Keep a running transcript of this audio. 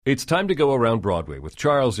It's time to go around Broadway with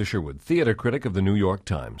Charles Isherwood, theater critic of the New York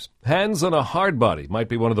Times. Hands on a Hard Body might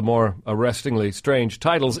be one of the more arrestingly strange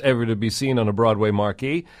titles ever to be seen on a Broadway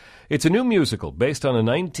marquee. It's a new musical based on a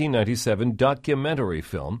 1997 documentary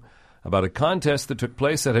film about a contest that took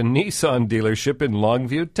place at a Nissan dealership in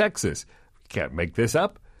Longview, Texas. Can't make this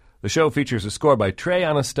up. The show features a score by Trey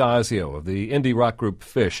Anastasio of the indie rock group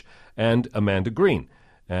Phish and Amanda Green,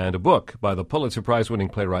 and a book by the Pulitzer Prize-winning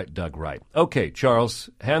playwright Doug Wright. Okay, Charles,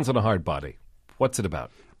 Hands on a Hard Body. What's it about?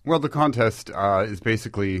 Well, the contest is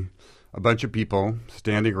basically a bunch of people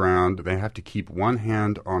standing around. They have to keep one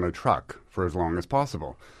hand on a truck for as long as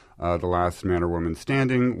possible. The last man or woman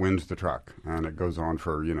standing wins the truck, and it goes on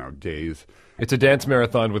for, days. It's a dance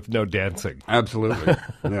marathon with no dancing. Absolutely.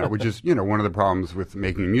 Yeah, which is, one of the problems with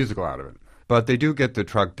making a musical out of it. But they do get the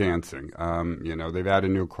truck dancing. They've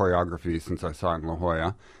added new choreography since I saw it in La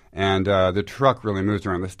Jolla. And the truck really moves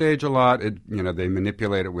around the stage a lot. They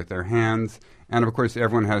manipulate it with their hands. And, of course,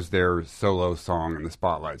 everyone has their solo song in the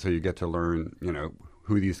spotlight. So you get to learn,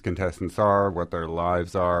 who these contestants are, what their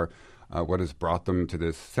lives are, what has brought them to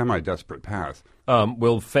this semi-desperate pass.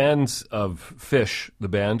 Will fans of Phish, the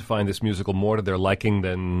band, find this musical more to their liking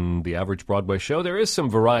than the average Broadway show? There is some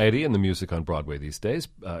variety in the music on Broadway these days.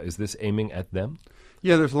 Is this aiming at them?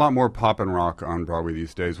 Yeah, there's a lot more pop and rock on Broadway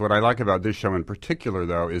these days. What I like about this show in particular,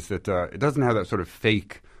 though, is that it doesn't have that sort of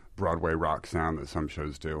fake Broadway rock sound that some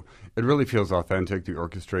shows do. It really feels authentic. The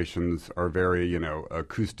orchestrations are very,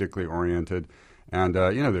 acoustically oriented. And,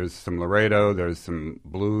 there's some Laredo, there's some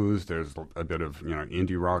blues, there's a bit of,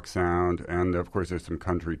 indie rock sound, and, of course, there's some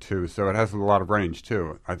country, too. So it has a lot of range,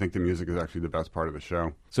 too. I think the music is actually the best part of the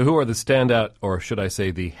show. So who are the standout, or should I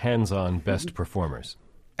say the hands-on best performers?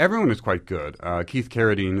 Everyone is quite good. Keith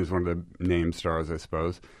Carradine is one of the name stars, I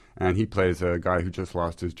suppose, and he plays a guy who just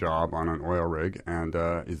lost his job on an oil rig and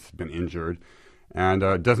has been injured and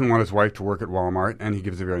doesn't want his wife to work at Walmart, and he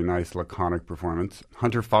gives a very nice, laconic performance.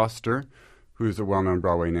 Hunter Foster, who's a well-known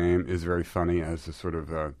Broadway name, is very funny as a sort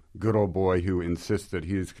of good old boy who insists that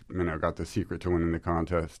he's got the secret to winning the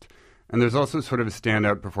contest. And there's also sort of a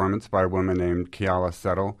standout performance by a woman named Keala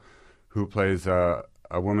Settle, who plays a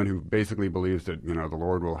woman who basically believes that, the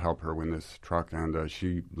Lord will help her win this truck, and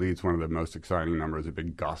she leads one of the most exciting numbers, a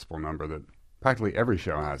big gospel number that practically every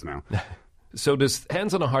show has now. So does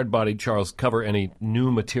Hands on a Hard Body, Charles, cover any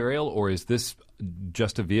new material, or is this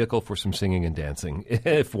just a vehicle for some singing and dancing,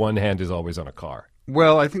 if one hand is always on a car?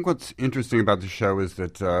 Well, I think what's interesting about the show is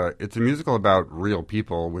that it's a musical about real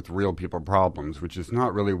people with real people problems, which is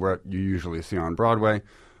not really what you usually see on Broadway.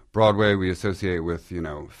 Broadway we associate with,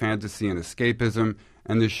 fantasy and escapism,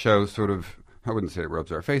 and this show sort of, I wouldn't say it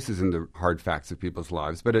rubs our faces into hard facts of people's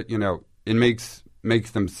lives, but it makes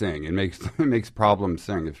them sing. It makes problems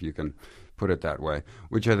sing, if you can put it that way,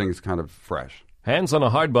 which I think is kind of fresh. Hands on a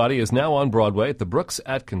Hard Body is now on Broadway at the Brooks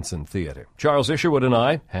Atkinson Theater. Charles Isherwood and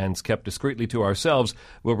I, hands kept discreetly to ourselves,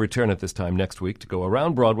 will return at this time next week to go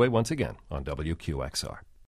around Broadway once again on WQXR.